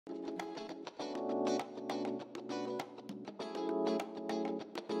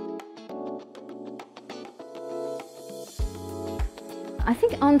I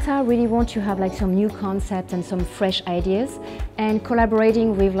think ANTA really wants to have like some new concepts and some fresh ideas, and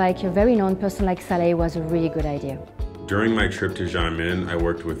collaborating with like a very known person like Salehe was a really good idea. During my trip to Xiamen, I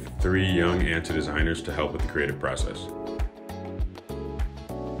worked with 3 young ANTA designers to help with the creative process.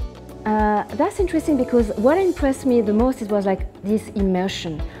 That's interesting because what impressed me the most was like this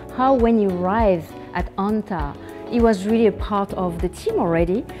immersion. How when you arrive at ANTA, it was really a part of the team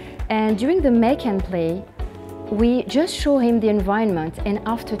already, and during the make and play, we just show him the environment, and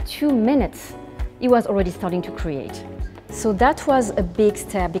after 2 minutes, he was already starting to create. So that was a big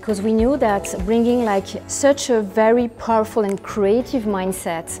step because we knew that bringing like such a very powerful and creative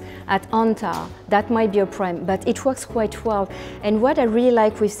mindset at ANTA, that might be a prime, but it works quite well. And what I really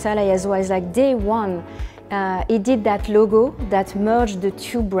like with Salehe as well is like day one, he did that logo that merged the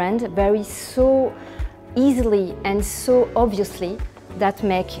 2 brands very so easily and so obviously that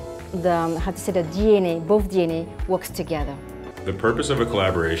make the, how to say, the DNA, both DNA works together. The purpose of a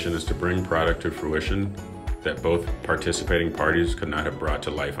collaboration is to bring product to fruition that both participating parties could not have brought to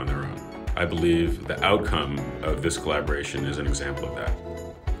life on their own. I believe the outcome of this collaboration is an example of that.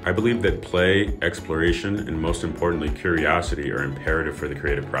 I believe that play, exploration, and most importantly, curiosity are imperative for the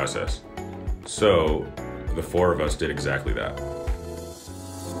creative process. So, the 4 of us did exactly that.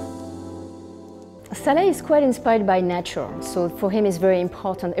 Salehe is quite inspired by nature, so for him it's very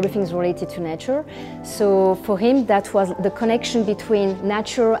important, everything is related to nature. So for him that was the connection between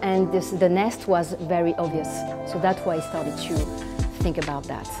nature and the nest was very obvious. So that's why I started to think about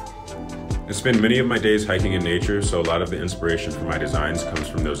that. I spend many of my days hiking in nature, so a lot of the inspiration for my designs comes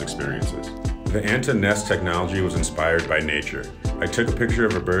from those experiences. The ANTA NEST technology was inspired by nature. I took a picture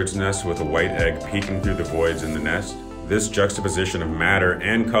of a bird's nest with a white egg peeking through the voids in the nest. This juxtaposition of matter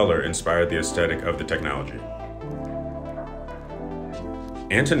and color inspired the aesthetic of the technology.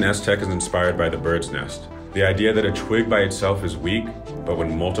 ANTA NEST tech is inspired by the bird's nest. The idea that a twig by itself is weak, but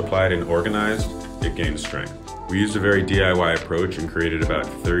when multiplied and organized, it gains strength. We used a very DIY approach and created about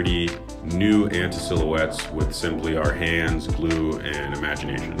 30 new ANTA silhouettes with simply our hands, glue, and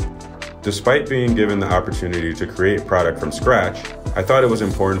imagination. Despite being given the opportunity to create product from scratch, I thought it was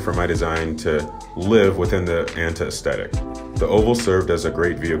important for my design to live within the ANTA aesthetic. The oval served as a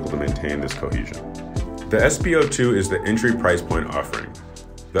great vehicle to maintain this cohesion. The SPO2 is the entry price point offering.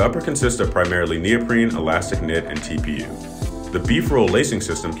 The upper consists of primarily neoprene, elastic knit, and TPU. The beef roll lacing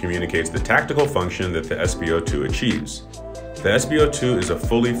system communicates the tactical function that the SPO2 achieves. The SPO2 is a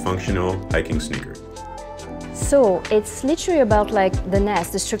fully functional hiking sneaker. So it's literally about like the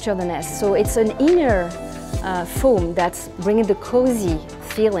nest, the structure of the nest. So it's an inner foam that's bringing the cozy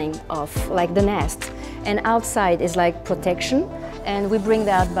feeling of like the nest, and outside is like protection, and we bring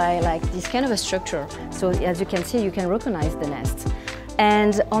that by like this kind of a structure. So as you can see, you can recognize the nest.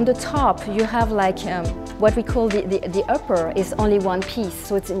 And on the top you have like what we call the upper is only one piece,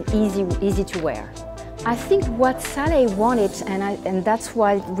 so it's an easy to wear. I think what Salehe wanted, and that's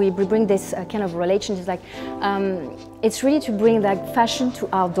why we bring this kind of relation, is like it's really to bring like fashion to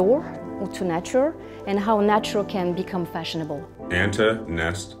outdoor or to nature, and how nature can become fashionable. ANTA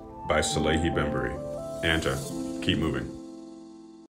NEST by Salehe Bembury. ANTA, keep moving.